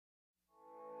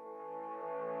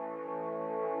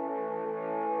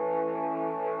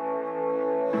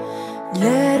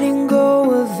Letting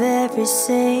go of every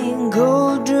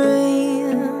single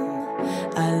dream,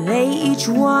 I lay each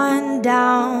one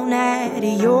down at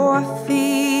your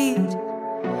feet.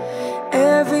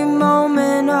 Every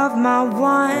moment of my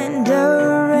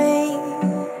wandering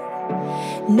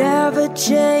never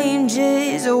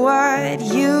changes what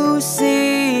you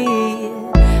see.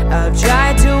 I've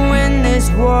tried to win this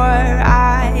war,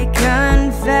 I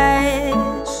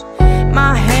confess.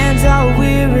 My hands are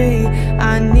weary,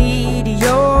 I need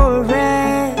your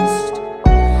rest.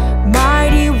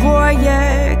 Mighty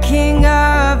warrior, king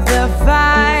of the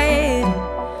fight.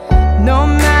 No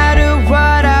matter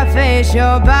what I face,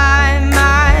 you're by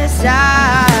my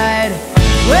side.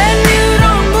 When you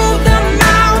don't move the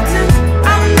mountains,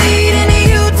 I'm needing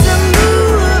you to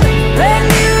move. When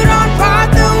you don't part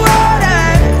the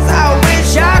waters, I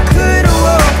wish I could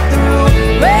walk through.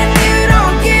 When you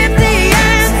don't give the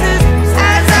answers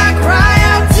as I cry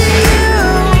out to you,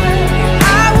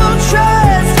 I will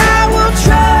trust, I will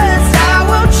trust, I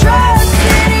will trust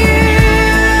in you.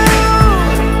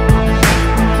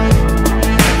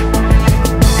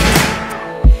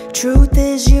 Truth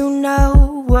is, you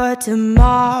know what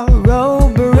tomorrow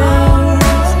brings.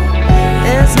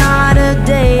 There's not a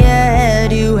day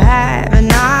ahead you have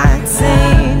not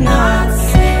seen.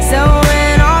 So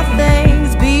in all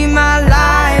things, be my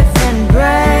life and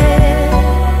bread.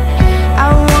 I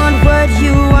want what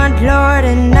you want, Lord,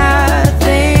 and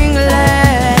nothing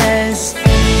less.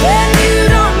 When you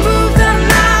don't move the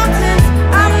mountains,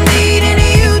 I'm needing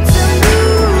you to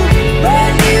move.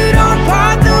 When you don't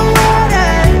part the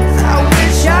waters, I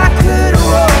wish I could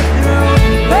walk through.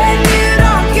 When you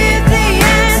don't give the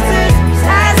answers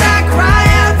as I cry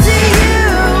out to you,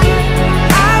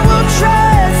 I will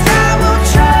trust, I will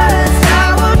trust, I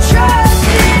will trust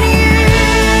in you.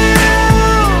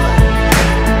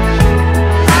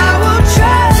 I will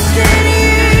trust in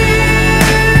you.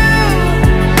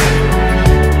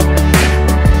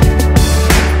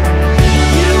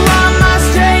 You are my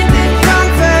strength and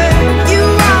comfort. You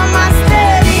are my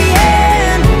steady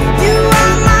hand. You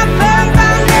are my firm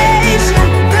foundation,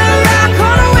 the rock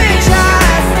on which I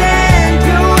stand.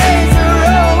 Your ways are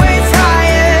always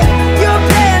higher. Your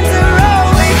plans are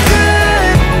always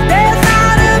good. There's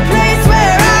not a place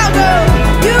where I'll go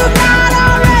you've not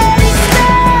already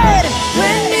said.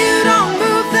 When you don't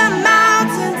move the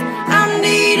mountains, I'm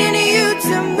needing you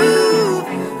to move.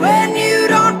 When you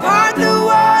don't part the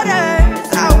waters,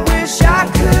 I wish I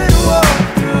could walk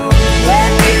through.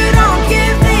 When you don't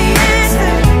give the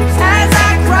answers as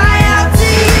I cry out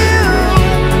to you,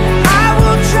 I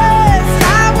will trust,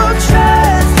 I will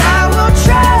trust, I will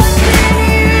trust in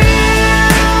you.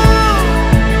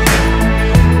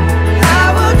 I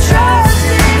will trust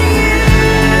in you.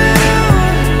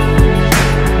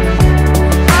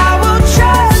 I will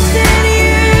trust in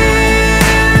you.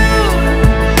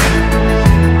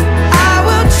 I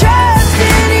will trust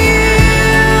in you.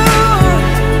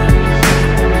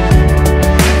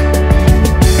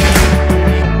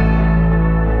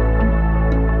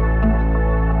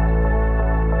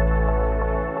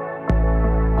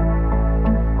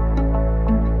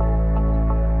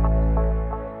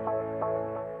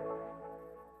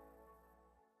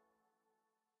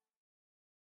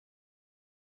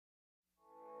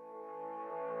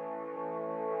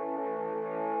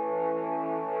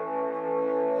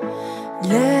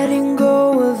 Letting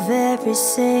go of every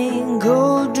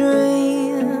single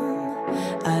dream,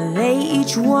 I lay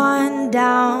each one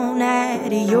down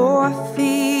at your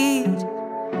feet.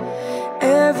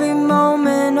 Every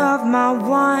moment of my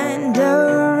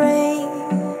wandering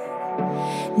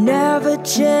never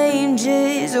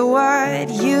changes what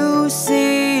you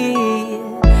see.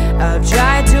 I've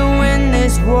tried to win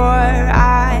this war,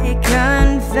 I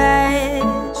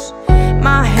confess.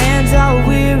 My hands are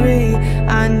weary,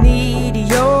 I need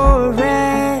your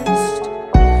rest.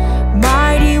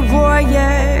 Mighty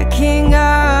warrior, king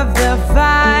of the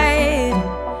fight.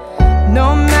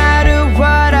 No matter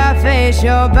what I face,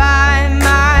 you're by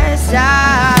my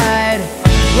side.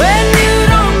 When you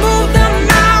don't move the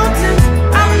mountains,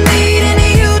 I'm needing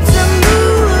you to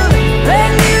move.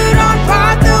 When you don't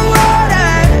part the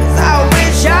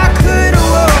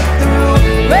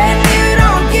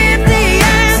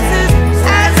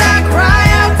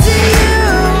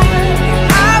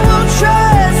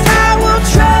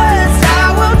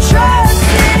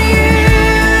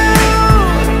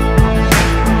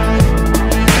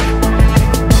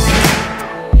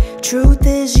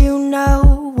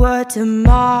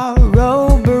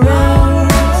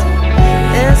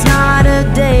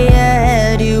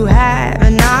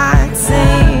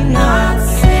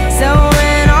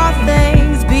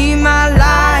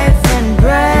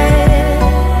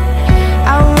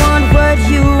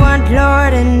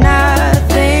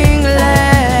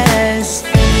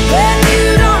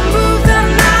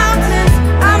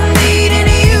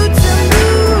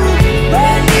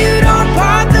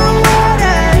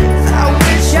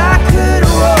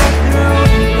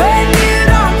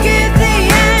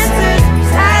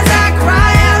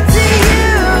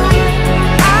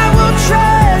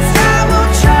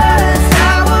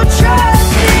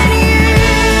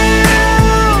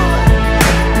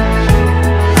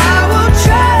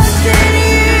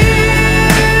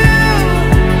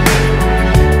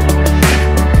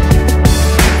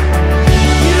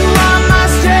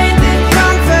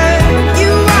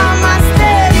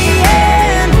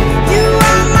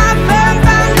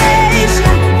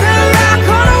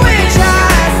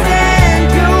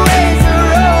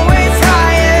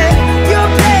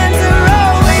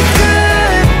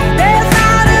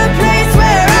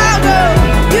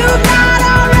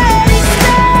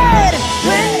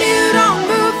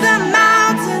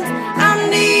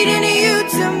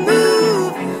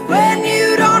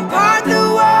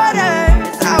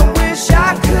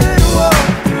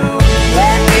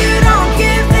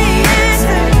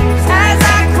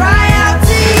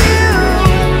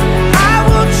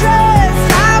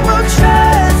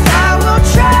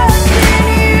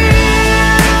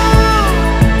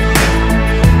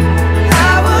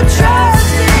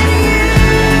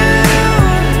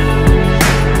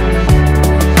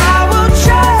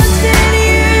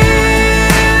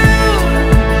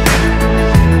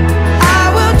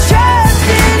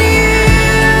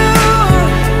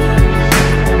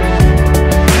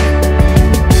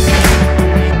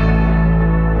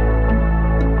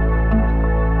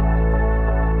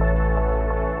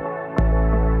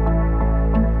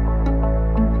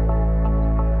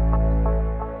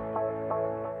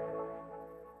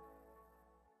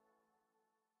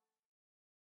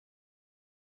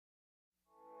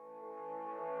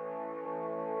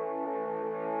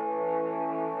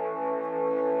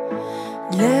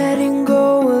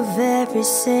every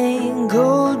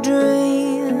single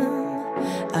dream.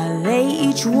 I lay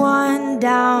each one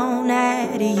down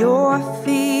at your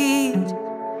feet.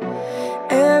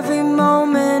 Every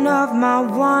moment of my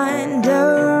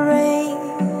wandering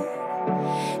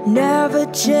never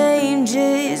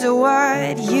changes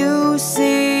what you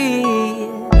see.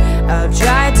 I've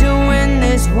tried to win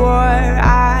this war,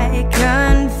 I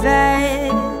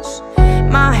confess.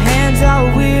 My hands are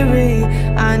weary,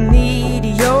 I need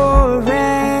your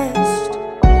rest.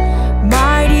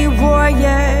 Mighty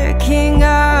warrior, king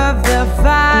of the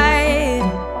fight.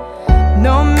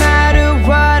 No matter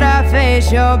what I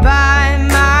face, you're by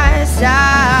my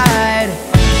side.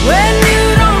 When you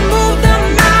don't move the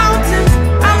mountains,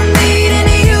 I'm needing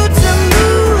you to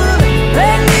move.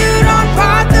 When you don't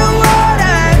part the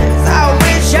waters, I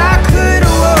wish I could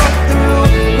walk through.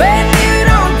 When you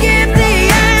don't give the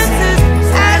answers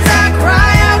as I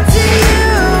cry out to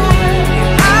you,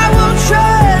 I will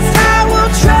trust, I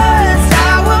will trust,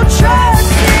 I will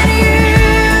trust in you.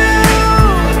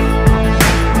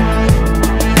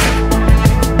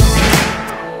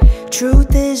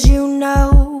 Truth is, you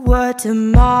know what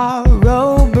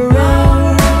tomorrow brings.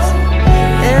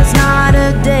 There's not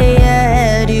a day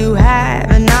ahead you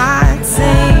have not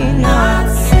seen.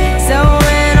 So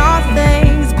in all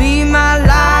things, be my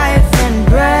life and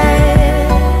bread.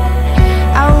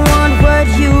 I want what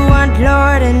you want,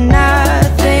 Lord, and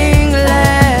nothing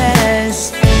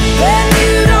less. When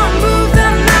you don't move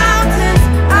the mountains,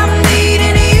 I'm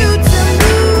needing you to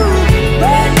move.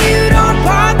 When you don't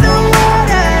part the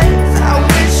waters, I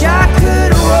wish I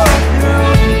could walk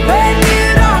through. When you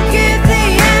don't give the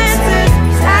answers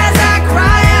as I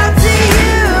cry out to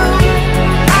you,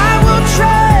 I will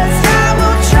trust, I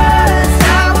will trust,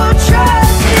 I will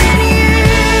trust in you.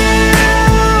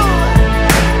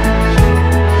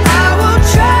 I will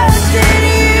trust in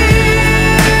you.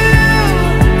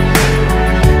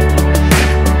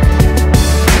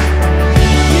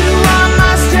 You are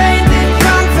my strength and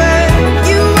comfort.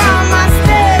 You are my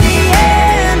steady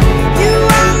hand. You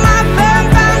are my firm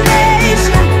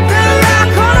foundation, the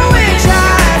rock on which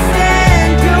I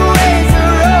stand. Your ways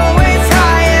are always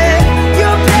higher.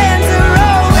 Your plans are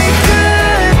always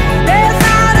good. There's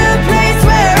not a place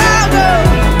where I'll go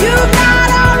you've not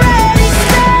already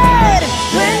said.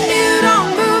 When you don't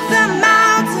move the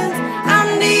mountains, I'm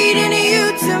needing you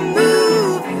to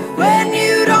move. When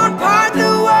you don't part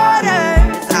the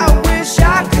waters, I wish I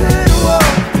could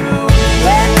walk through.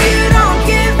 When you don't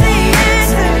give the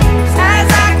answers as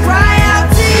I cry out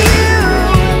to you,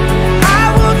 I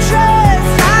will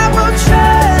trust, I will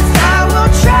trust, I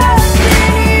will trust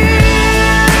in you.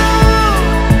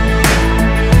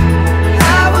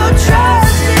 I will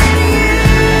trust in you.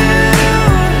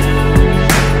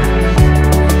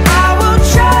 I will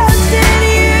trust in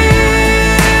you.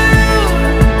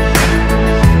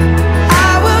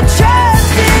 I will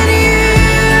trust in you.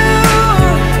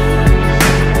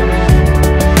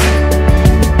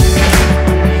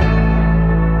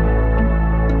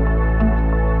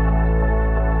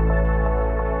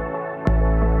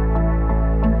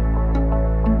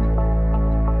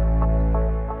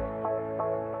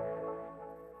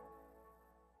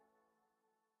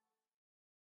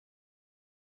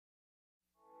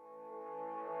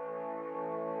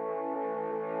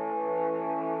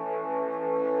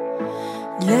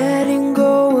 Letting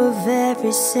go of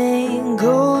every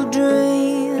single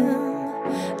dream,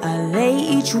 I lay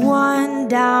each one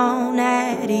down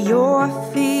at your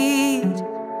feet.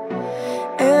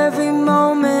 Every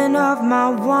moment of my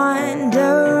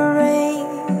wandering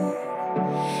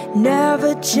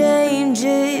never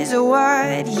changes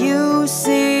what you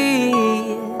see.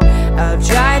 I've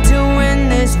tried to win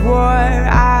this war,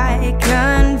 I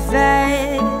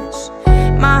confess.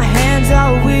 My hands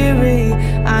are weary,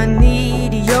 I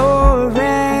need your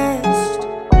rest.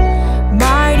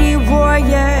 Mighty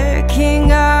warrior,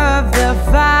 king of the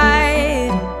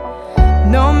fight.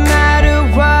 No matter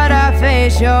what I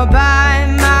face, you're by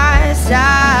my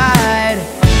side.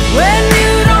 When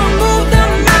you don't move the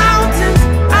mountains,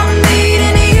 I'm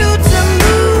needing you to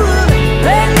move.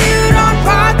 When you don't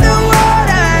part the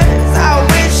waters, I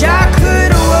wish I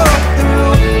could walk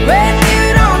through. When you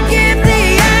don't give the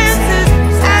answers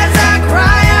as I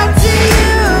cry out to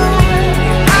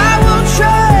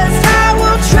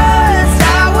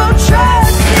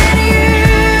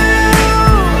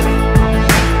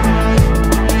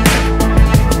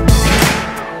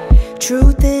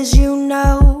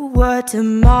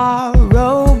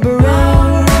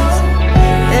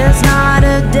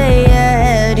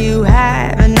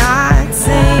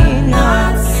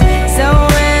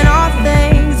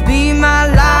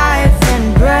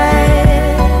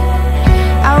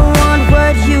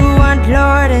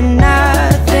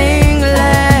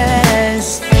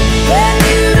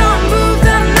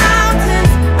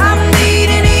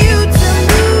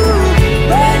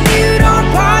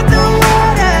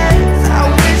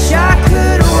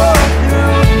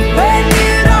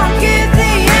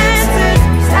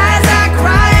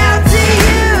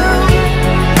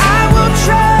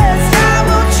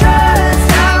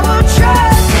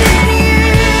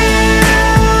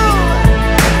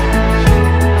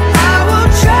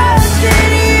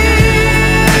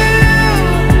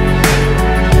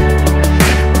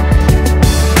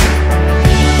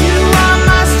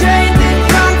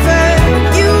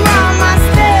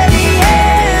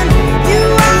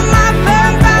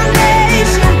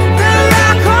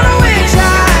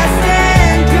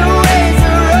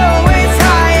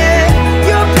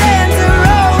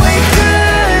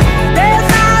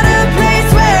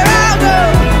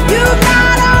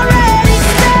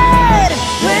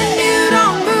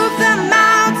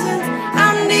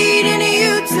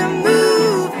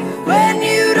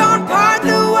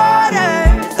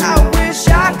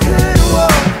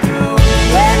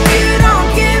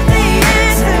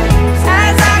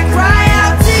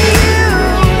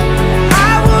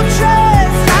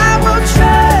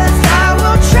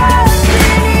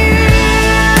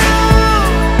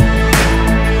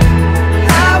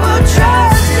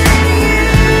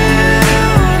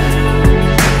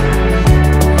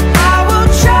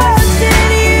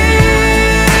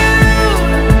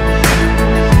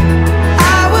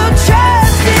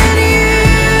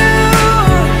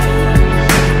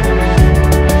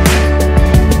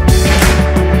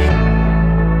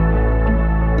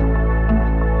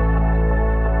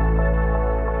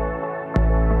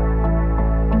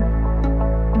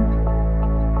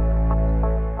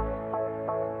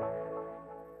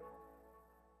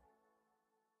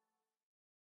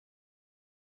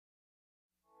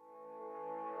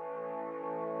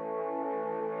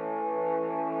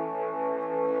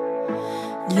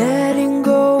letting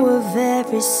go of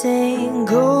every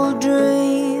single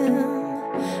dream.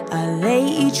 I lay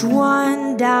each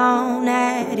one down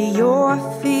at your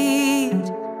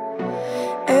feet.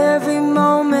 Every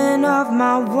moment of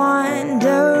my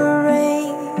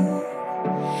wandering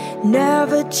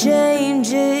never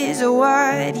changes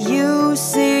what you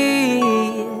see.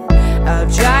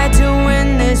 I've tried to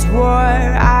win this war,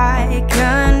 I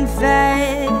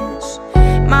confess.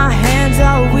 My hands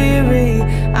are weary,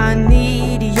 I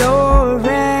need your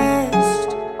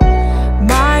rest.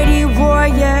 Mighty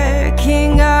warrior,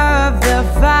 king of the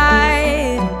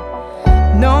fight.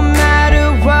 No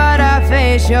matter what I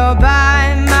face, you're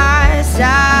by my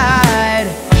side.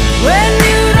 When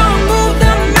you don't move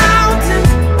the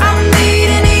mountains, I'm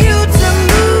needing you to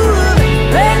move.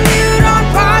 When you don't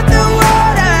part the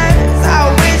waters, I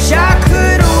wish I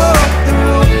could walk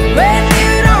through. When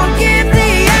you don't give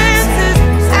the answers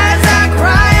as I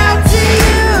cry out to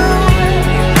you,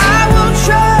 I will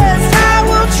trust, I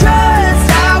will trust,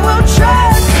 I will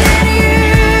trust in you.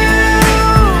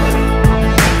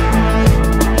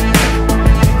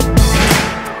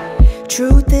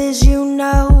 Truth is, you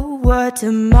know what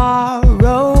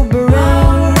tomorrow brings.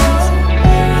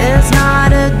 There's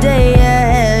not a day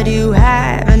yet you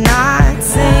have not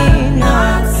seen.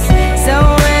 So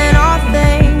in all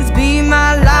things, be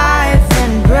my life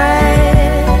and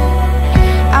bread.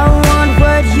 I want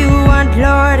what you want,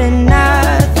 Lord, and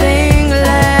nothing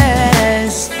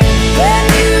less. When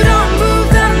you don't move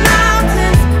the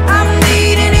mountains, I'm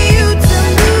needing you to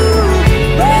move.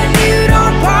 When you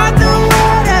don't part the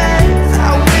waters,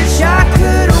 I wish I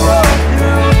could walk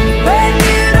through. When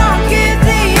you don't give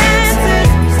the answers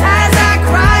as I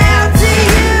cry out to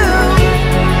you,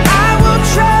 I will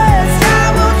trust, I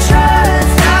will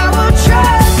trust, I will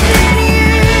trust in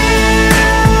you.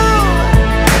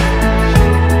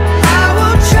 I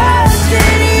will trust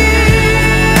in you.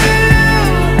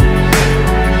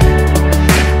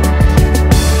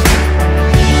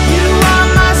 You are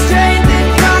my strength and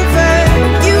comfort.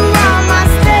 You are my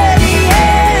steady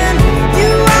hand.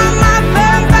 You are my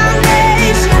firm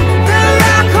foundation, the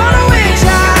rock on which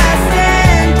I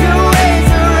stand. Your ways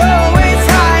are always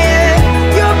higher.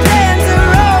 Your plans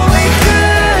are always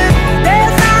good.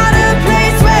 There's not a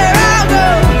place where I'll go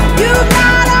you've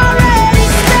not already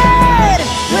said.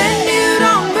 When you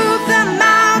don't move the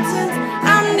mountains,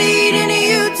 I'm needing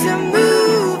you to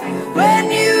move. When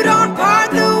you don't part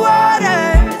the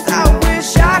waters, I wish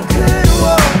I could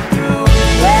walk through.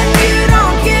 When you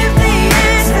don't give the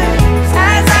answers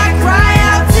as I cry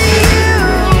out to you,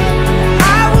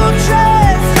 I will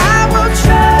trust, I will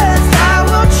trust, I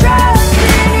will trust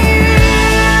in you.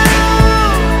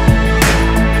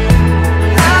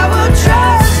 I will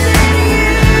trust in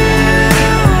you.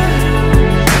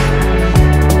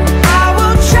 I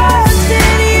will trust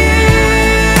in you.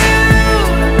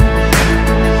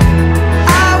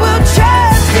 I will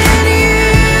trust in you.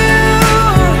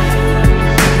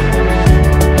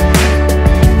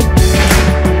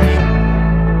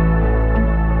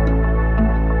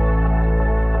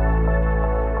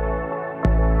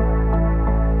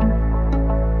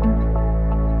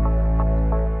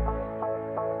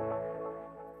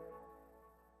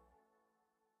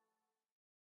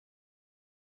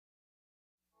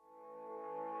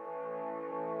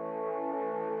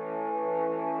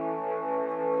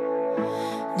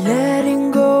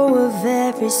 Letting go of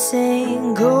every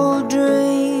single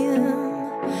dream,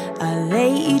 I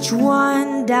lay each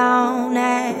one down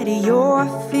at your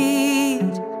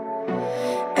feet.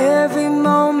 Every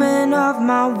moment of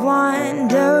my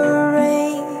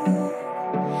wandering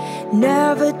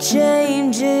never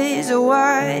changes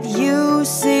what you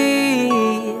see.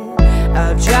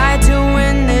 I've tried to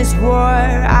win this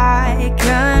war, I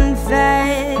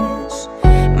confess.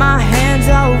 My hands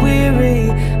are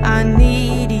weary, I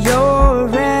need your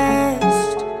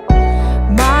rest.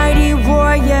 Mighty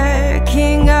warrior,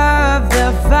 king of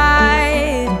the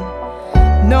fight.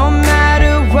 No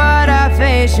matter what I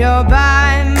face, you're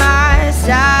by my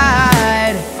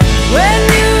side. When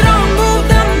you don't move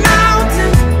the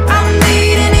mountains, I'm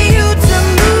needing you to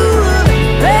move.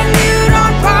 When you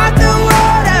don't part the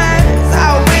waters, I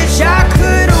wish I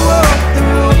could walk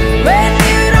through. When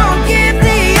you don't give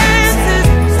the answers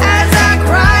as I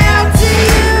cry out to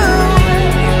you,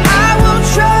 I will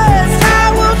trust, I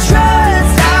will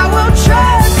trust, I will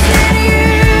trust in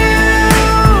you.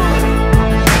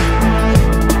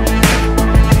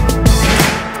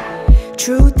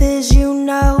 Truth is, you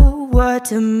know what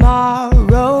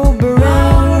tomorrow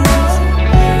brings.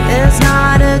 There's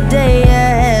not a day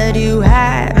yet you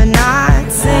have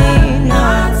not seen.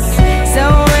 So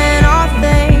in all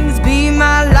things, be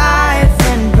my life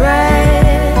and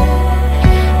bread.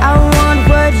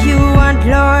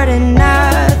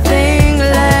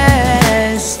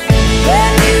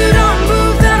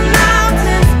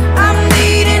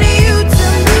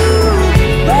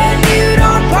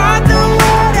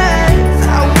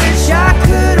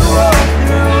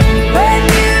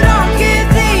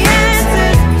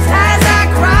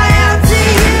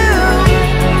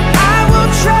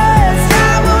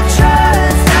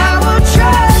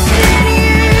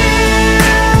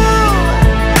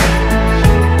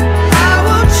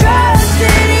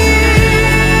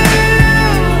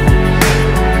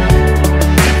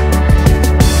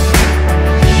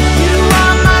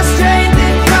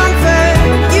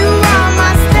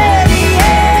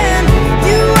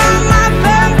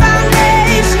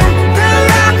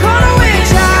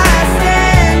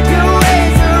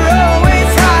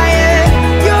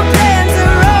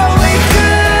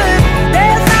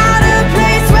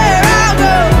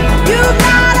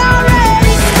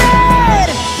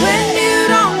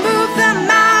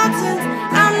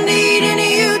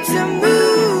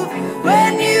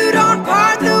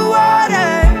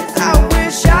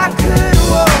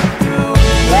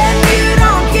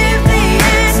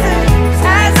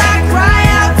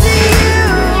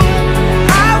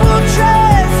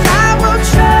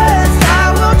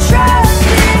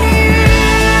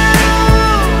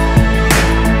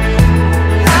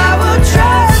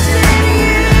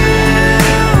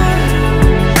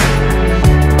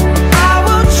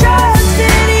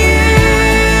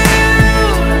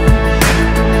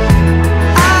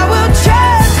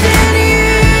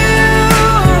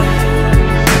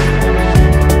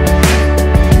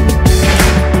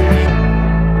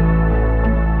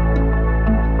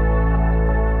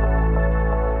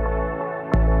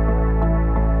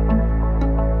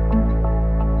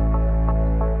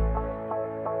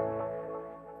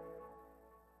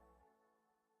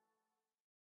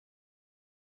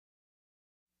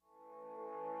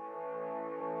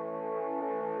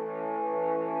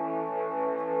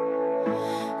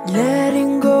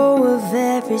 letting go of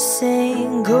every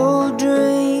single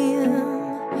dream.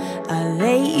 I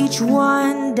lay each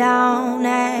one down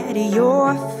at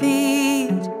your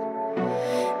feet.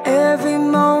 Every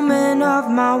moment of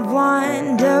my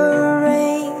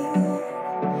wandering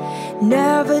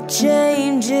never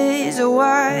changes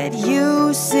what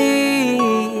you see.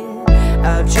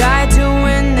 I've tried to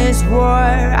win this war,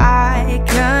 I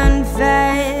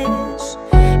confess.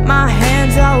 My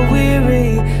hands are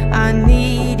weary, I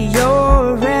need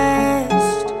your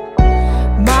rest.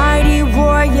 Mighty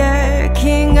warrior,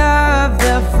 king of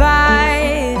the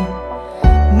fight.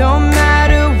 No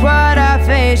matter what I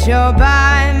face, you're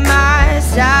by my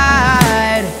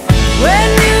side. When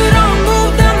you don't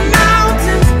move the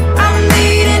mountains, I'm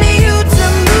needing you to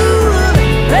move.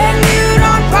 When you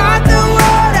don't part the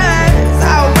waters,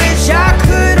 I wish I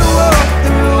could walk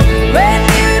through. When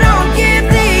you don't give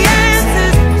the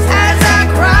answers as I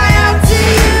cry out to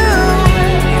you,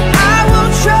 I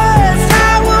will trust,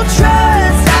 I will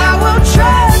trust, I will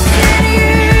trust in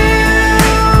you.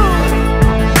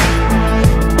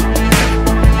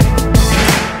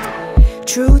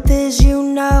 Truth is, you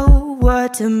know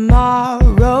what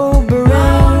tomorrow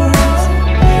brings.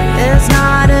 There's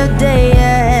not a day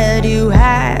ahead you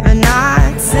have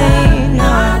not seen.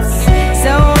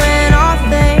 So in all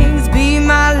things, be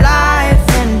my life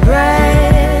and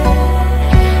bread.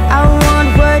 I want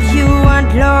what you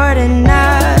want, Lord, and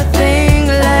nothing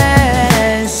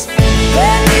less.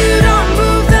 When you don't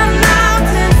move the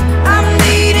mountains, I'm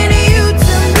needing you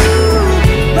to move.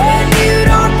 When you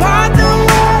don't part the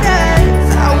waters,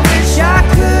 I wish I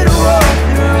could walk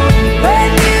through. When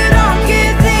you don't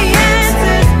give the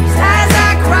answers as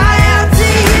I cry out to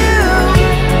you,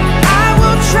 I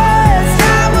will trust,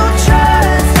 I will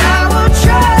trust, I will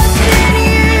trust in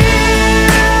you.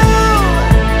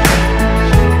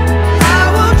 I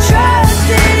will trust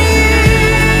in you.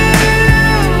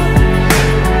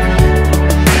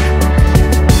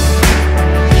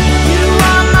 You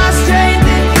are my strength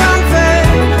and comfort.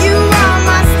 You are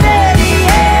my steady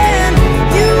hand.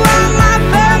 You are my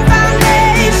firm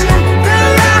foundation, the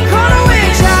rock on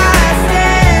which I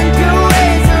stand. Your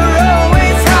ways are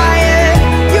always higher.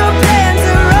 Your plans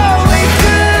are always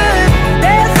good.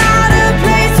 There's not a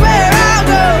place where I'll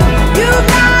go you've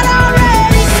not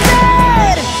already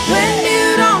said. When you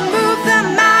don't move the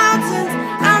mountains,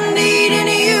 I'm needing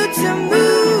you to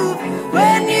move.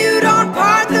 When you don't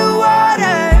part the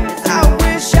waters, I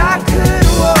wish I could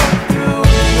walk through.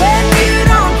 When you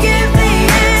don't give the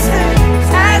answers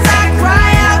as I cry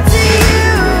out to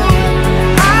you,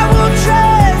 I will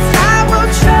trust, I will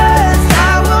trust,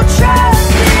 I will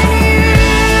trust in you.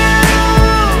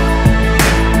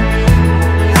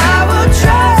 I will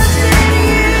trust in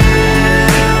you.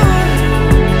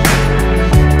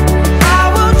 I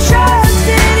will trust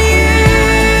in you.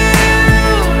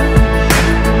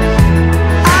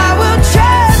 I will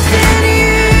trust in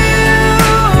you.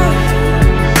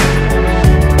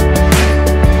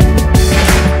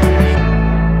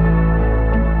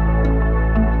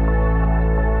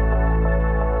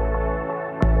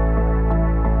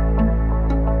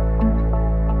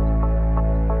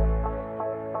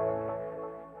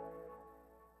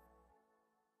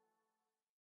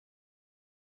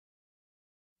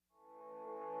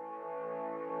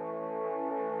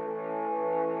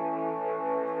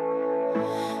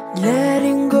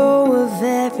 Letting go of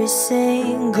every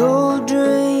single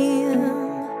dream,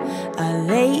 I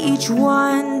lay each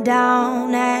one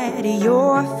down at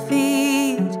your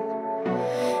feet.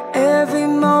 Every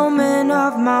moment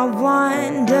of my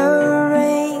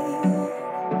wandering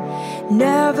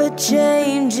never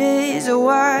changes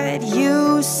what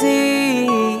you see.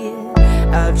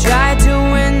 I've tried to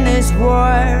win this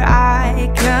war, I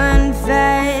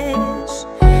confess.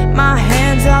 My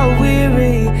hands are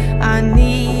weary, I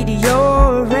need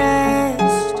your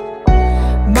rest.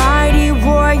 Mighty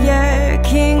warrior,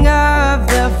 king of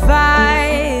the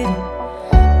fight.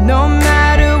 No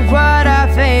matter what I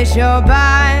face, you're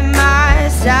by my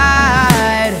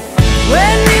side.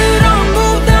 When you don't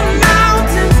move the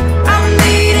mountains, I'm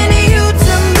needing you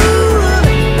to move.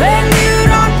 When you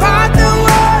don't part the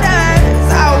waters,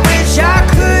 I wish I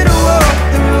could walk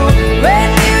through. When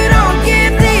you don't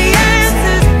give the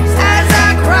answers as I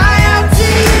cry out to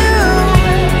you,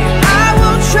 I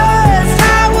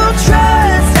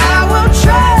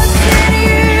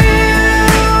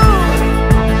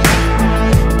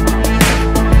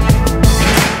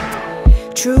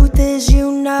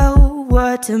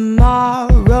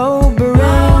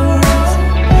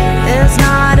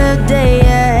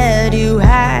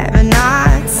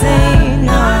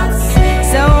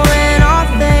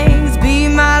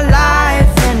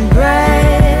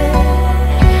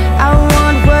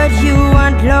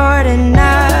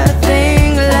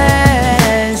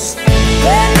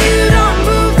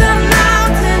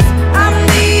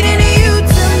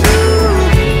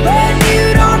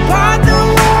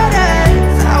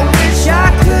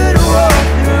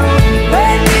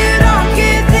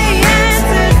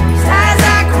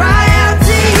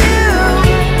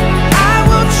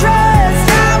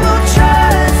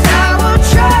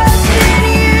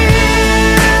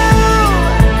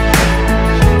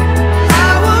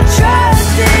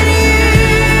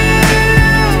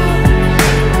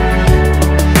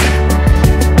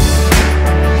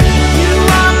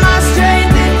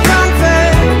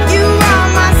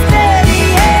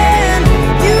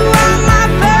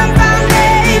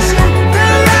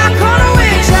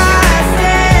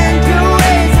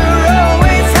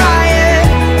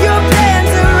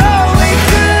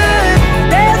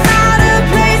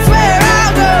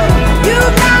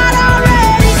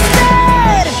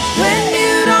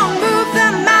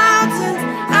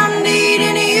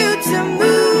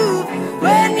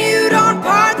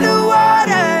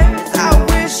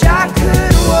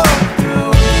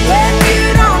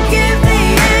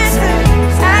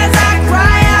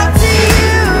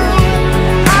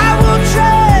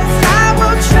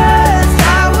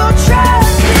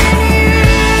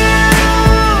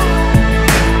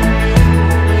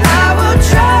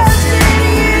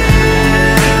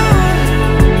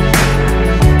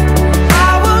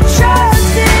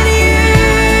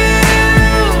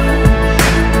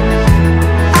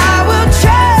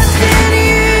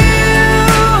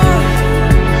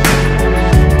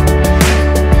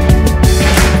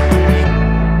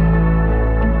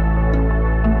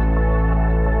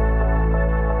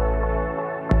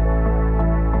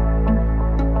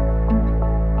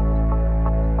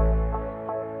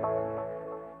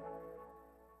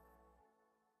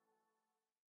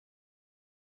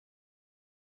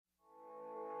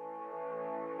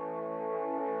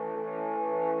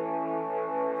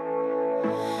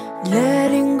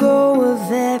letting go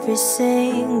of every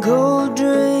single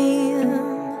dream.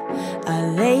 I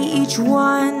lay each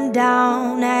one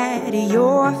down at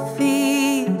your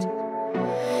feet.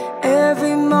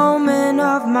 Every moment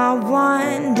of my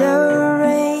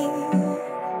wandering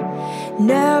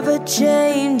never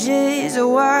changes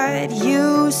what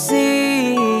you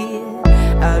see.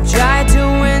 I've tried to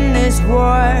win this war,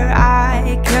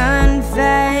 I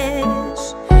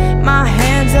confess. My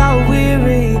hands are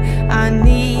weary, I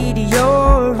need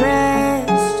your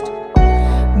rest.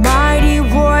 Mighty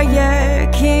warrior,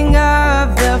 king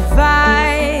of the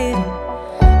fight.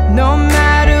 No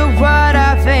matter what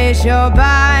I face, you're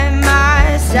by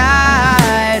my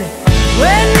side.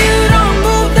 When you don't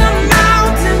move the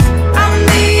mountains, I'm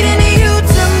needing you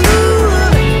to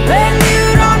move. When you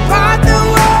don't part the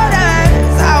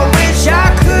waters, I wish I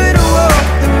could walk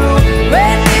through.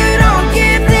 When you don't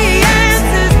give the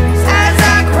answers as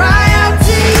I cry out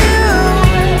to you,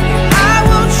 I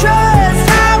will trust,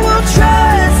 I will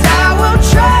trust, I will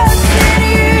trust in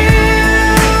you.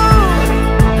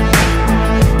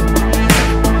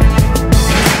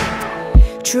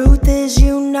 Truth is,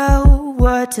 you know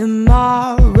what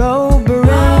tomorrow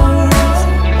brings.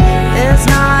 There's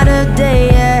not a day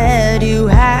ahead you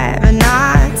have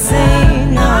not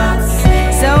seen.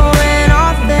 So in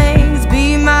all things,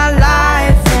 be my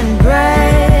life and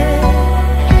breath.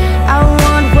 I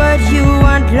want what you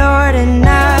want, Lord, and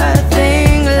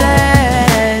nothing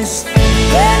less.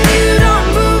 When you don't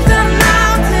move the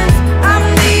mountains, I'm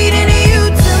needing you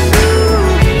to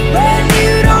move. When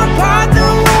you don't part the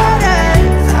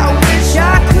waters, I wish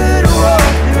I could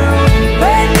walk through.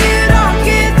 When you don't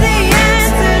give the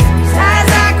answers as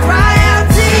I cry out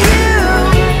to you,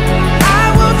 I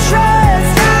will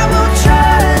trust, I will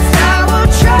trust, I will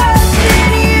trust in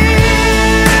you.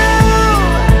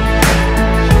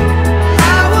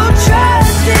 I will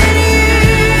trust in you.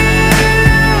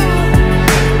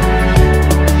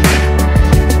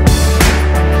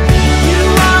 You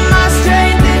are my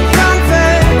strength and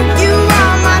comfort. You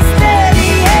are my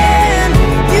steady hand.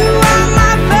 You are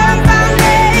my firm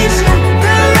foundation,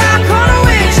 the rock on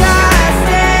which I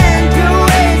stand. Your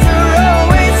ways are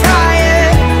always higher.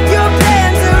 Your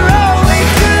plans are always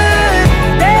good.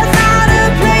 There's not a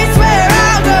place where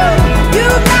I'll go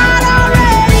you've not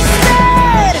already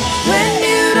said. When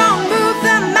you don't move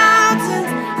the mountains,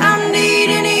 I'm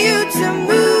needing you to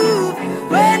move.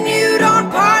 When you don't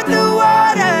part the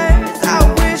waters, I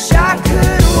wish I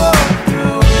could walk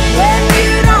through. When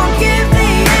you don't give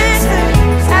the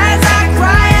answers as I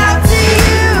cry out to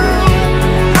you,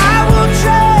 I will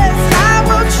trust, I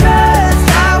will trust,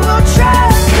 I will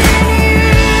trust in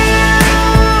you.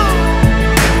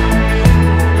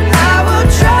 I will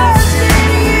trust in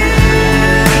you.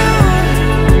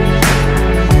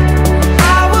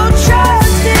 I will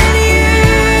trust in you.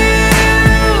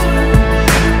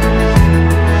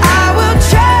 I will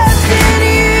trust in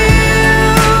you.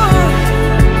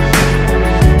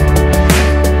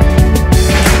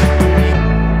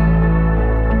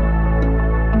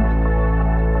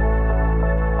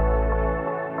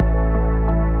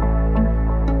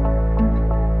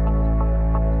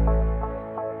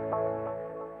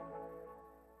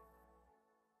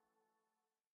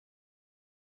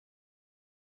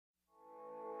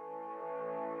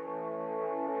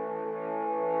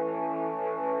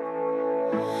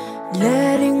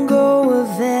 Letting go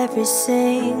of every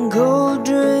single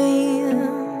dream.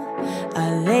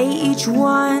 I lay each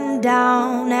one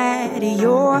down at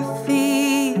your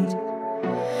feet.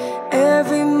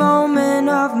 Every moment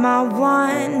of my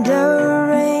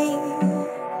wandering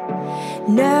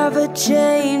never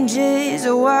changes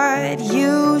what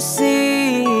you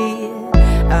see.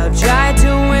 I've tried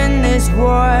to win this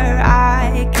war,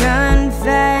 I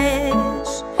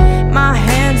confess. My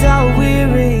hands are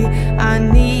weary, I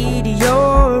need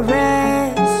your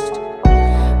rest.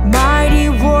 Mighty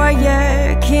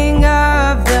warrior, king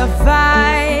of the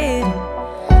fight.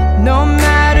 No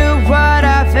matter what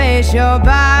I face, you're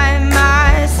by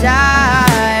my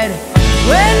side.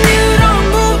 When you don't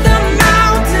move the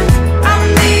mountains, I'm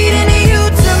needing you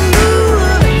to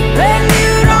move. When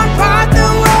you don't part the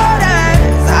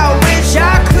waters, I wish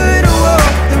I could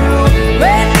walk through.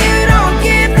 When you don't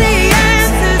give the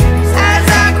answers as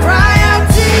I cry out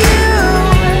to you,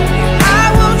 I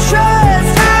will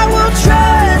trust, I will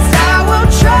trust, I will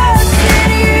trust in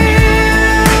you.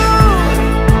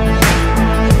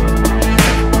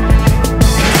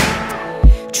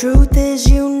 Truth is,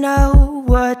 you know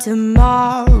what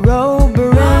tomorrow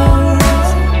brings.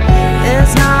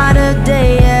 There's not a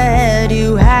day ahead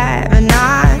you have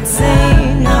not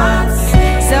seen.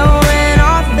 So in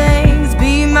all things,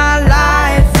 be my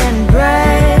life and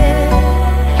breath.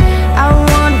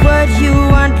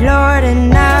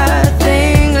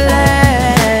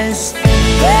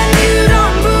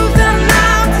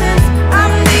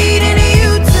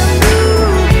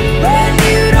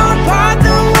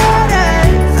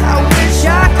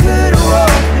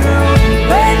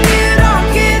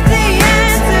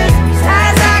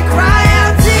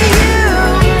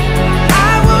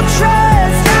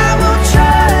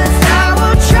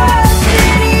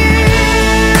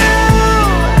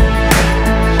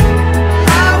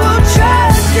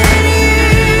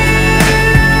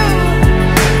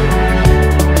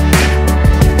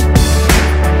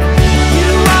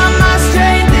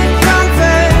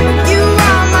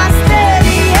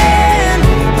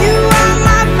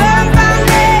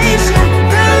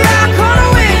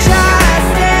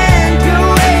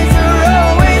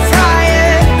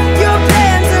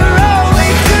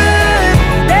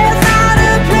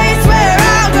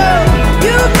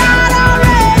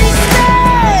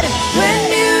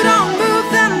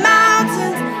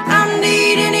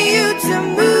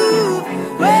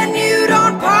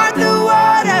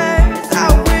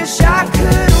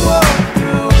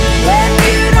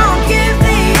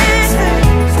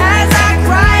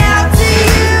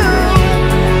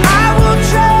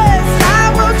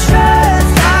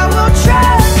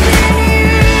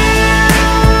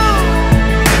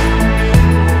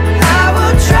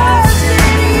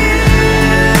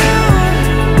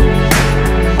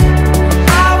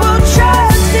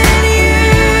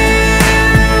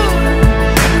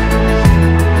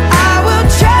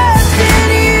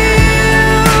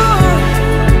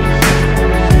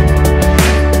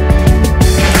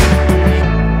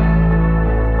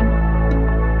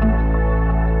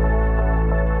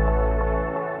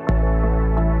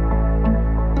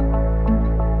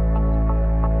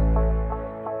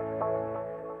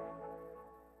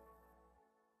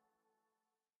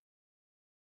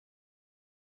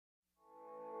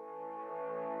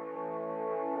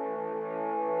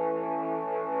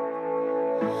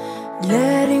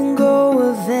 letting go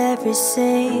of every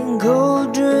single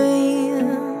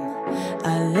dream.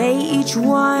 I lay each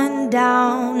one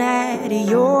down at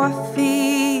your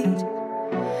feet.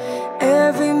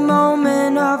 Every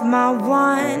moment of my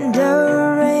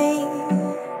wandering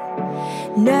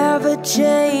never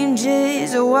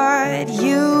changes what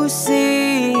you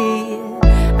see.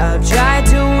 I've tried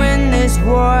to win this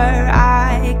war,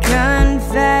 I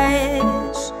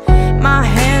confess. My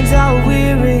hands are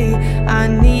weary, I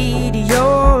need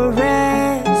your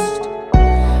rest.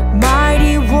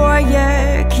 Mighty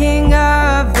warrior, king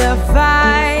of the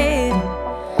fight.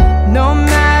 No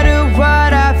matter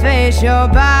what I face, you're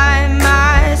by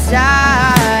my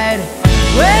side.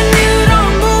 When you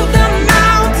don't move the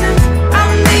mountains,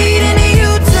 I'm needing you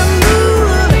to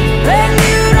move. When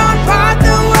you don't part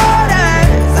the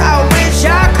waters, I wish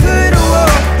I could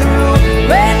walk through.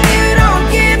 When you don't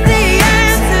give the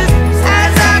answers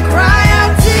as I cry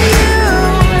out to you,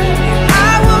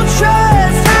 I will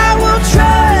trust, I will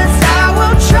trust, I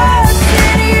will trust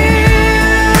in you.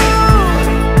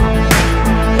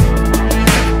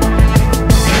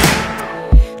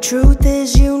 Truth is,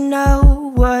 you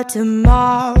know what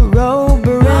tomorrow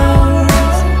brings.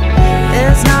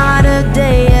 There's not a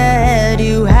day ahead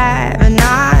you have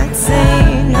not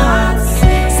seen.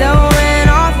 So in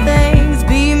all things,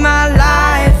 be my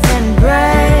life and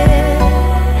bread.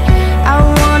 I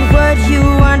want what you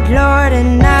want, Lord,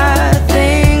 and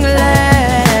nothing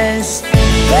less.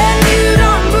 When you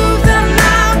don't move the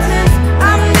mountains,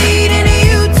 I'm needing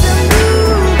you to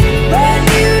move. When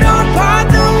you don't part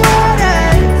the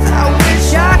waters, I wish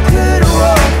I could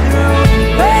walk through.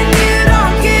 When you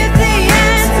don't give the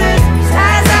answers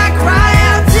as I cry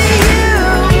out to you,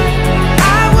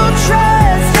 I will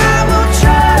trust, I will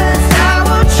trust, I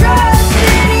will trust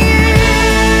in you.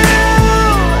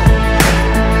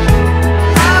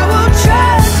 I will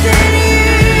trust in you.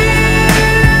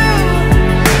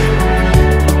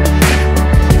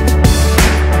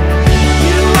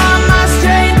 You are my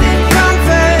strength and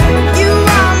comfort. You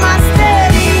are my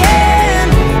steady hand.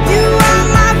 You are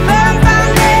my firm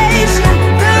foundation,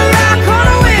 the rock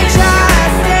on which I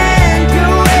stand.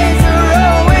 Your ways are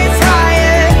always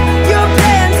higher. Your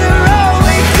plans are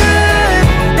always good.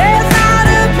 There's not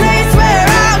a place where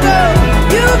I'll go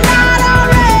you've not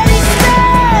already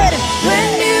said. When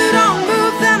you don't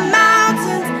move the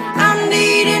mountains, I'm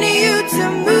needing you to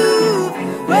move.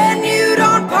 When you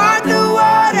don't part the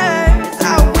waters,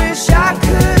 I wish I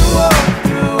could walk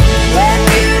through. When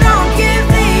you don't give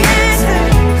the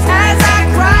answers as I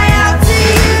cry out to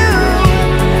you,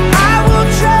 I will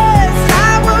trust,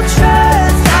 I will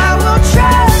trust, I will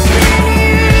trust in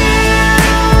you.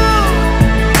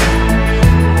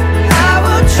 I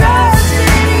will trust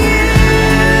in you.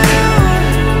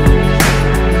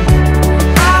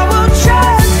 I will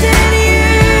trust in you.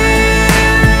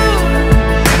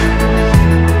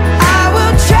 I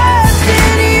will trust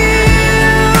in you.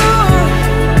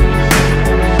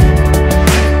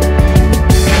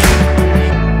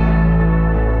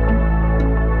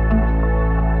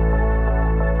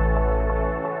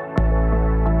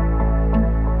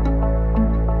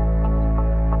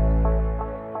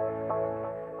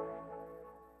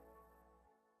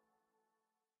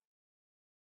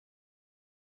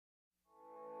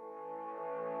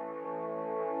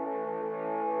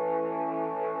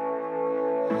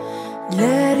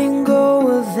 Letting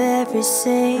go of every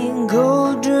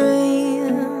single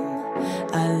dream,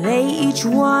 I lay each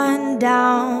one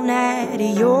down at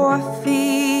your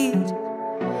feet.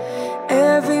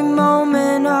 Every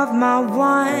moment of my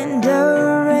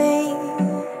wandering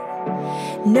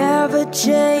never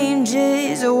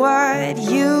changes what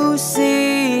you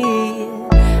see.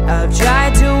 I've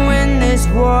tried to win this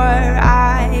war,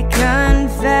 I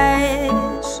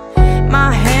confess.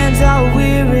 My hands are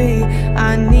weary,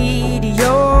 I need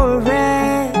your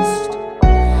rest.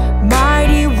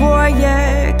 Mighty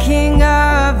warrior, king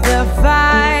of the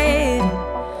fight.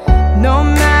 No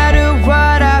matter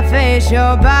what I face,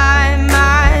 you're by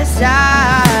my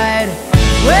side.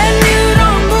 When you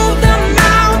don't move the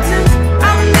mountains,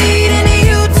 I'm needing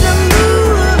you to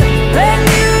move. When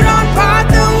you don't part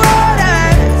the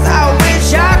waters, I wish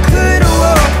I could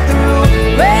walk through.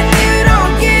 When you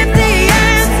don't give the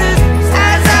answers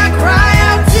as I cry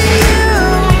out to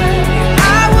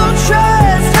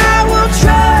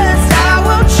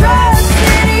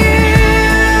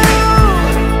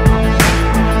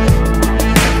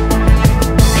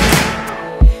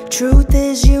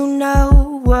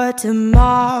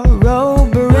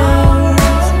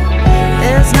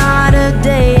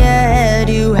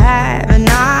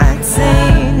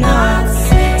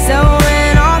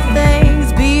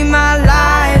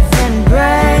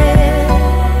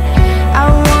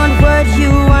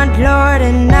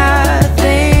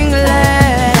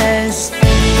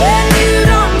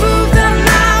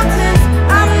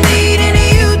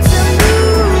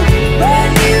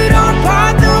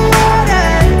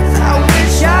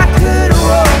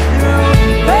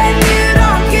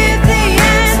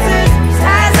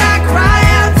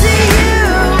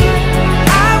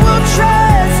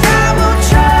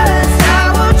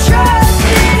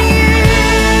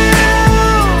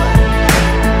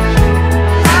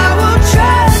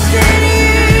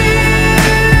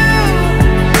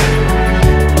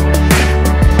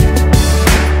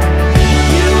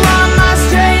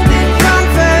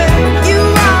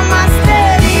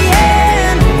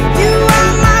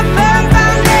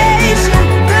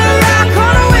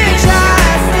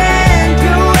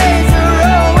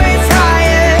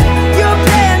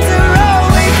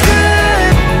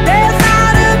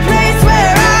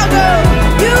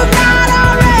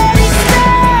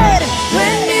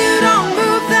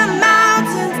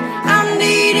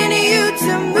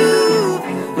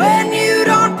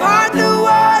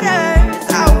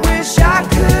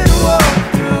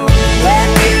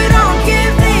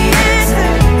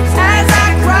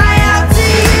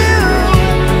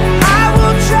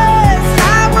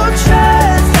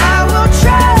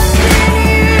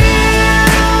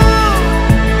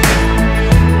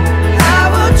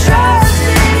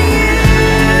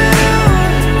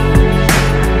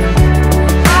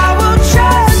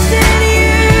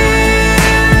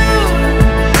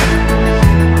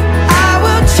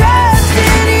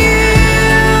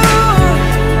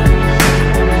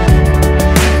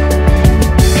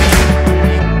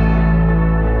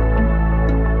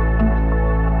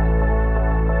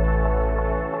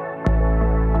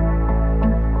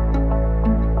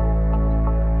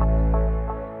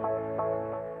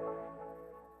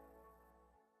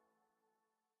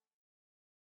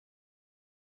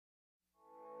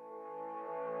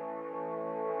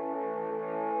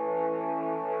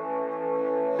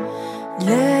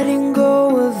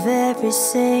every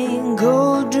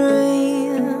single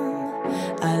dream.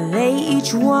 I lay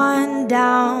each one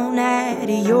down at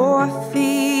your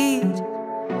feet.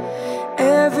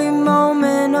 Every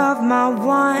moment of my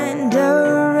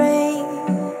wandering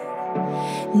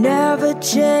never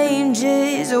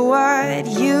changes what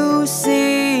you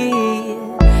see.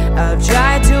 I've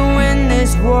tried to win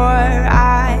this war,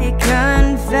 I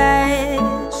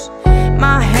confess.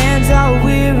 My hands are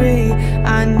weary,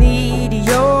 I need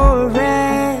your rest.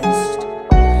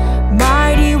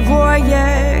 Mighty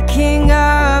warrior, king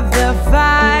of the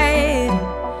fight.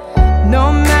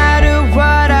 No matter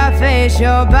what I face,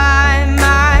 you're by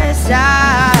my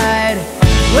side.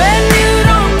 When you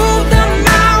don't move the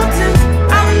mountains,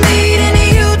 I'm needing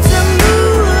you to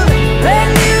move. When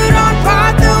you don't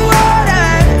part the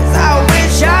waters, I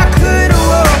wish I could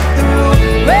walk through.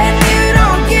 When you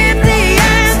don't give the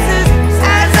answers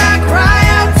as I cry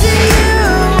out to you,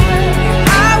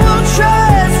 I will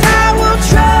trust, I will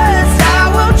trust, I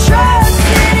will trust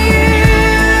in you.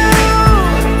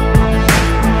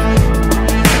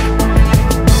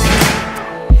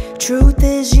 Truth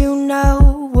is, you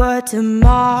know what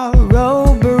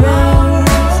tomorrow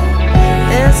brings.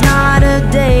 There's not a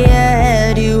day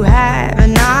yet you have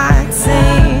not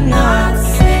seen.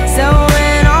 So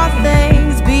in all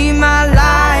things, be my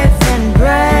life and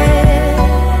bread.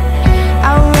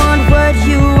 I want what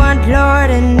you want, Lord,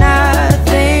 and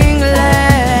nothing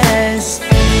less.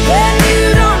 When you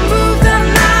don't move the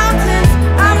mountains,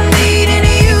 I'm needing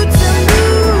you to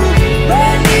move.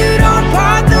 When you don't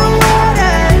part the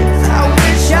waters, I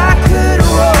wish I could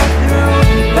walk through.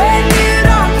 When you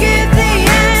don't give the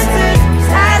answers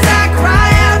as I cry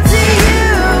out to you,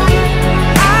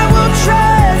 I will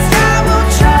trust, I will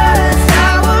trust,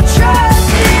 I will trust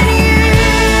in you.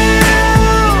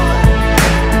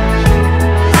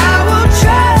 I will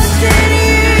trust in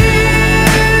you.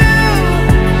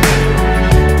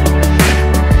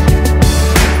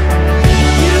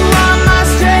 You are my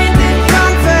strength and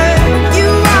comfort. You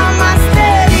are my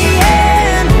steady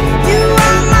hand. You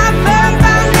are my firm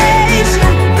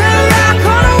foundation, the rock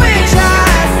on which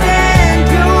I stand.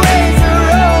 Your ways are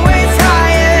always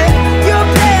higher. Your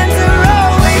plans are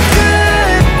always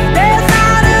good. There's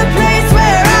not a place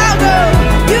where I'll go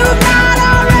you've not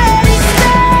already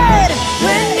said.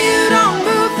 When you don't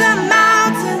move the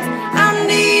mountains, I'm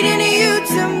needing you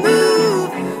to move.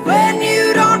 When you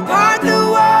don't part the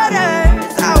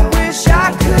waters, I wish I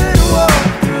could walk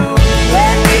through.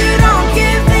 When you don't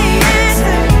give the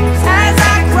answers as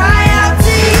I cry out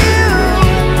to you,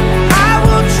 I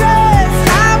will trust,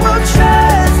 I will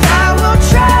trust, I will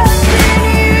trust in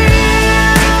you.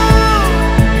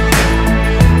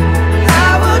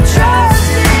 I will trust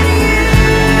in you.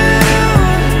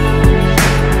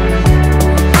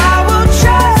 I will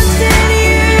trust in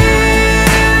you.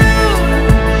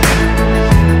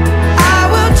 I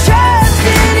will trust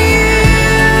in you.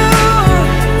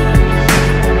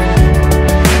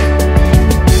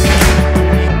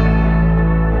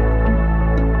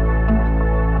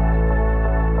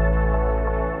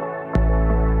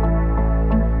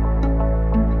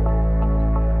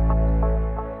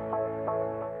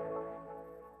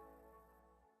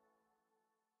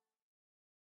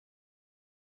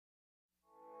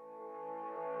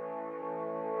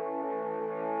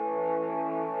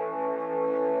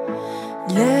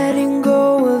 Letting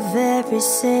go of every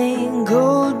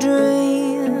single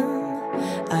dream,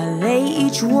 I lay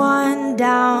each one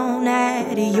down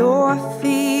at your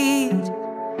feet.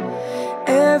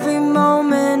 Every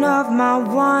moment of my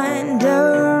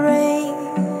wandering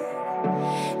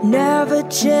never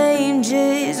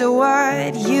changes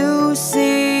what you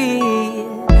see.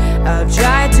 I've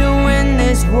tried to win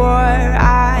this war,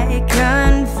 I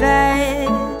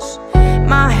confess.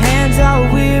 My hands are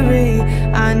weary,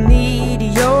 I need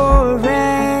your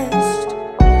rest.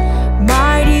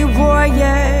 Mighty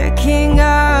warrior, king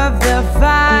of the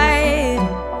fight.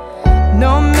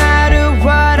 No matter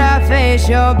what I face,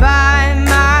 you're by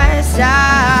my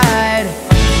side.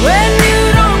 When you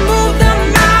don't move the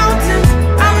mountains,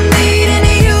 I'm needing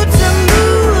you to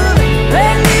move.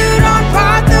 When you don't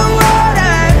part the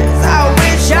waters, I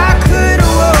wish I could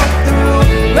walk through.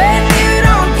 When you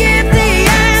don't give the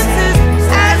answers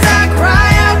as I cry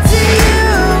out to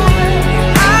you,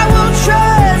 I will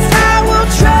trust, I will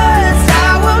trust,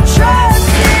 I will trust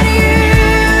in you.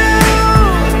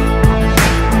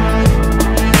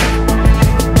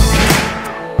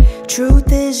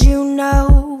 Truth is, you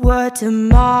know what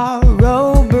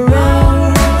tomorrow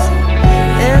brings.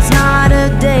 There's not a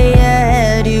day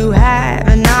yet you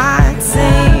have not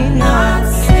seen.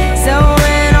 So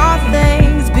in all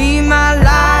things, be my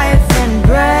life and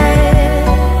bread.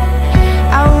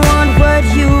 I want what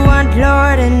you want,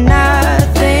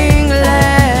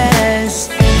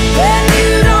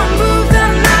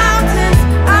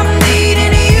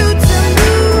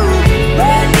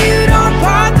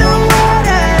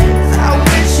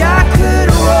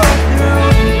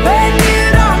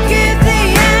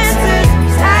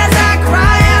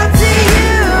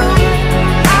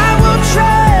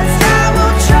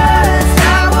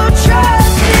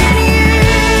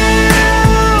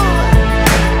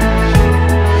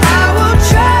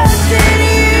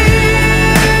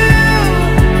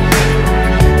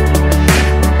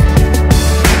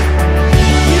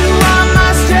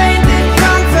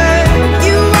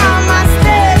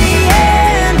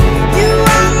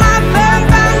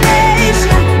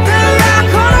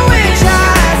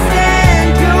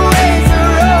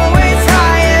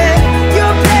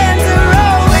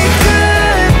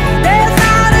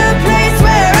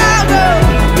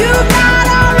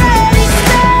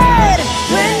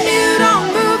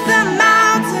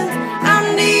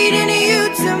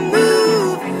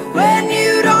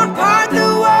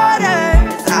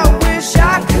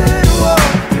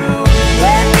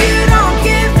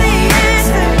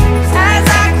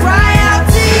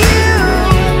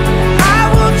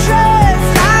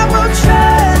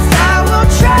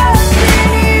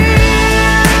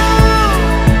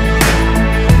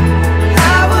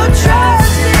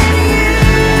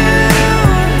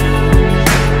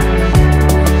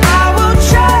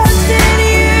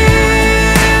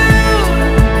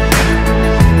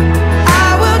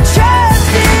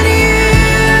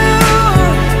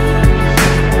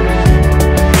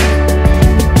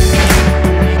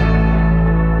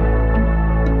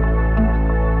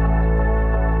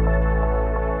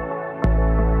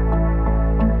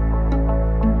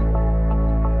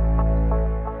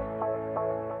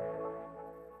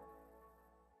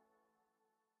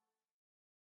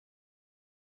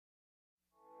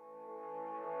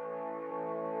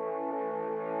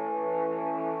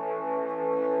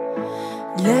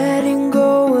 Letting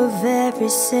go of every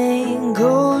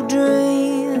single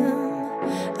dream,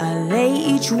 I lay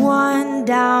each one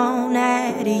down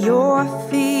at your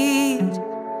feet.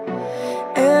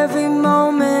 Every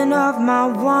moment of my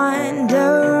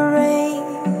wandering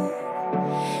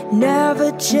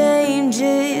never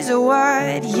changes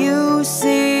what you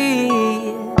see.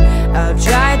 I've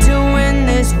tried to win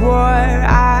this war,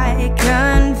 I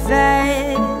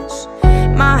confess.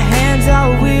 My hands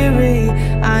are weary,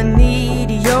 I need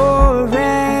your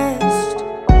rest.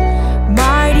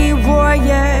 Mighty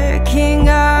warrior, king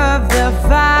of the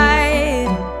fight.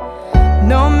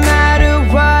 No matter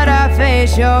what I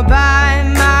face, you're by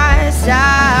my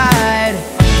side.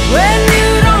 When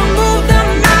you don't move the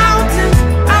mountains,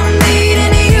 I'm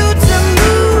needing you to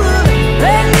move.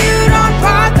 When you don't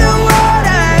part the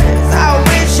waters, I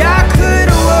wish I could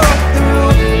walk through.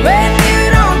 When you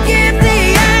don't give the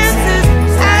answers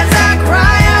as I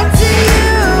cry out to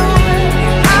you,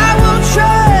 I will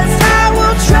trust, I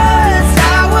will trust,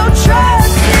 I will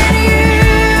trust in you.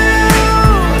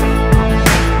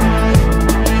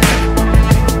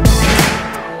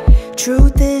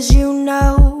 Truth is, you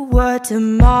know what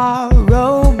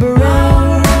tomorrow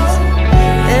brings.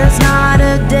 There's not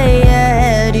a day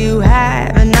ahead you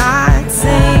have not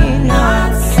seen.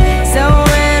 So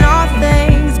in all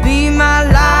things, be my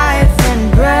life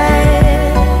and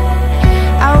bread.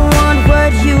 I want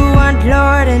what you want,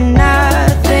 Lord, and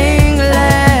nothing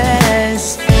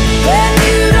less. When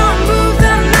you don't move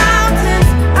the mountains,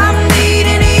 I'm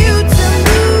needing you to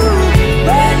move.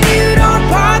 When you don't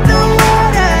part the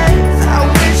waters, I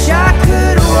wish I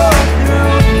could walk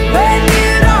through. When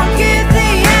you don't give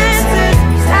the answers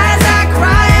as I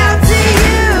cry out to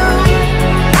you,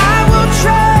 I will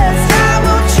trust, I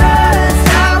will trust,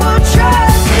 I will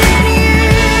trust in you.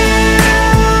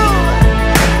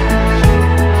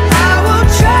 I will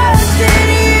trust in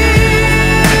you.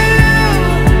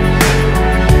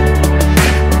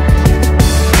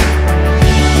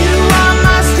 You are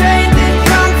my strength and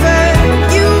comfort.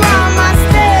 You are my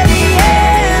steady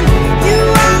hand. You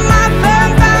are my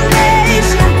firm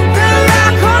foundation, the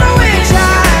rock on which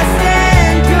I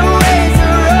stand. Your ways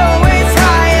are always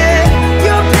higher.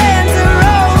 Your plans are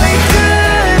always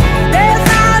good. There's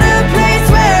not a place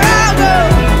where I'll go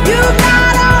you've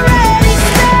not already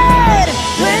said.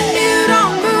 When you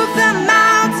don't move the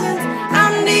mountains,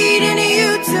 I'm needing you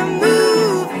to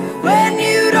move. When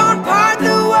you don't part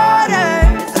the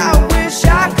waters, I wish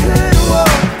I could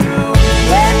walk through.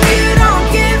 When you don't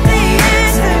give the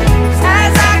answers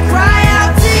as I cry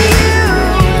out to you,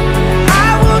 I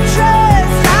will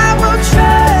trust, I will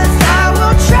trust, I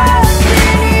will trust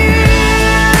in you.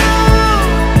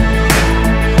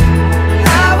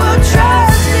 I will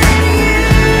trust in you.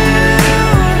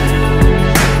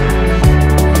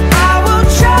 I will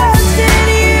trust in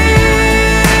you.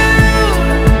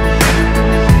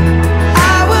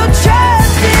 I will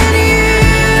trust in you.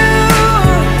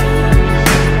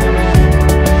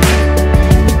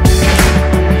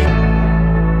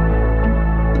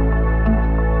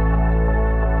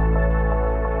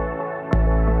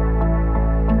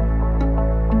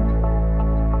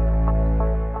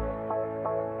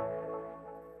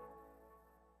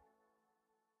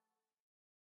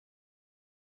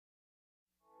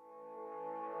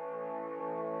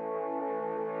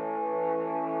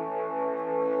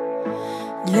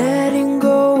 Letting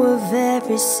go of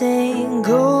every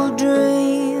single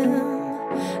dream,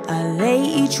 I lay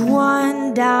each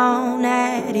one down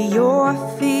at your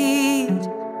feet.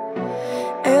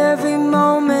 Every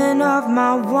moment of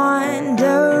my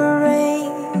wandering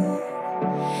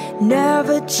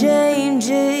never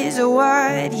changes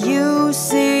what you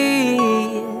see.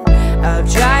 I've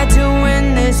tried to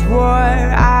win this war,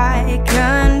 I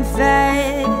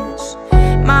confess.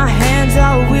 My hands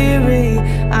are weary,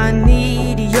 I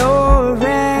need your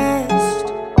rest.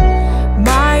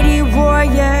 Mighty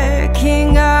warrior,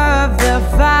 king of the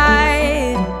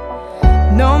fight.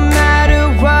 No matter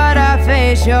what I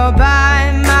face, you're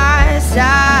by my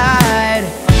side.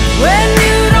 When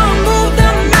you don't move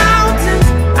the mountains,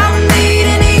 I'm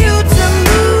needing you to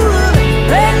move.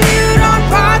 When you don't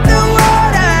part the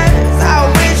waters, I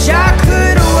wish I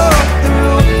could walk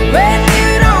through. When you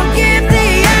don't give the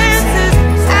answers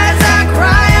as I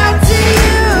cry out to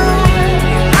you,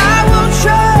 I will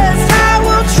trust, I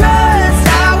will trust,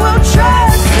 I will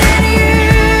trust in you.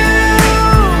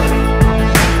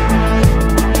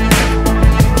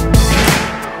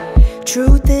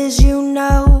 Truth is, you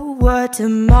know what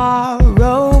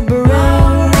tomorrow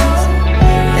brings.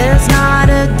 There's not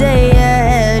a day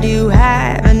ahead you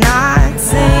have not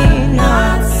seen.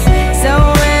 So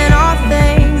in all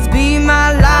things, be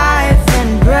my life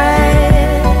and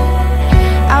bread.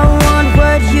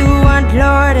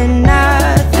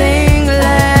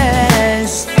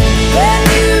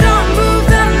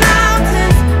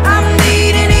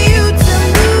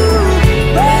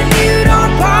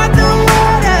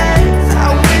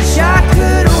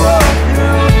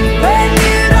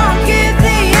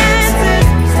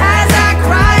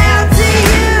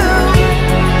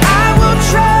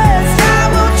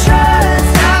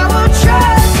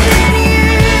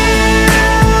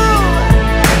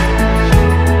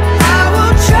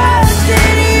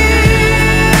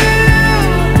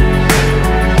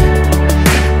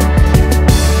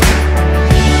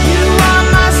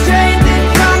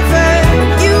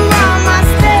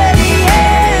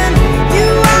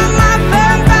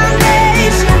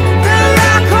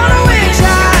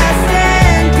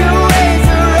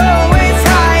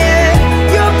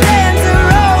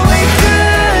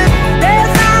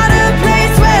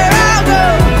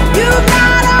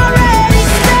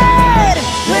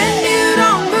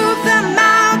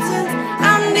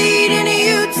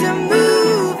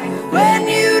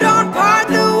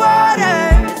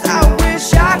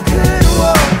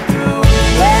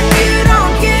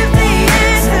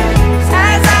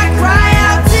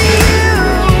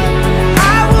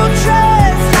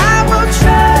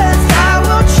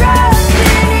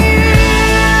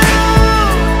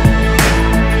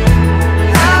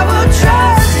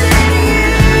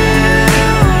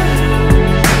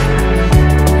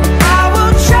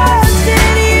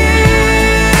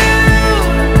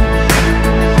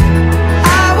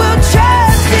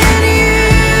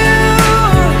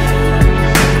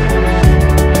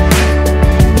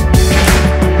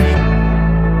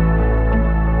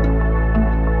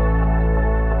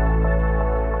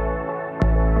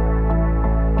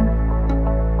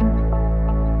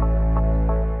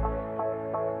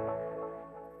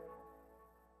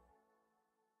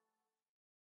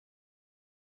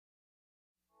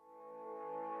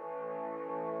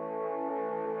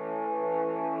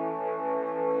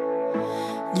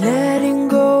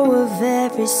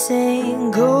 every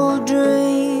single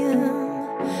dream.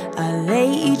 I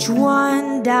lay each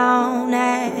one down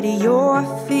at your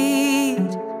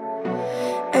feet.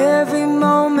 Every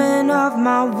moment of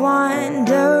my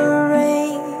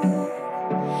wandering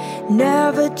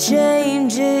never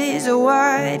changes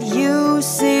what you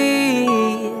see.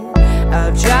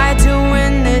 I've tried to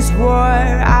win this war,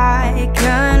 I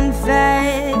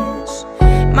confess.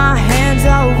 My hands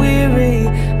are weary,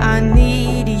 I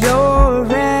need your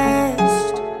rest.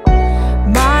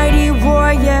 Mighty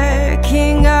warrior,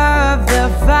 king of the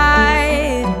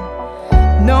fight.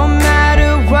 No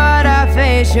matter what I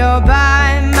face, your body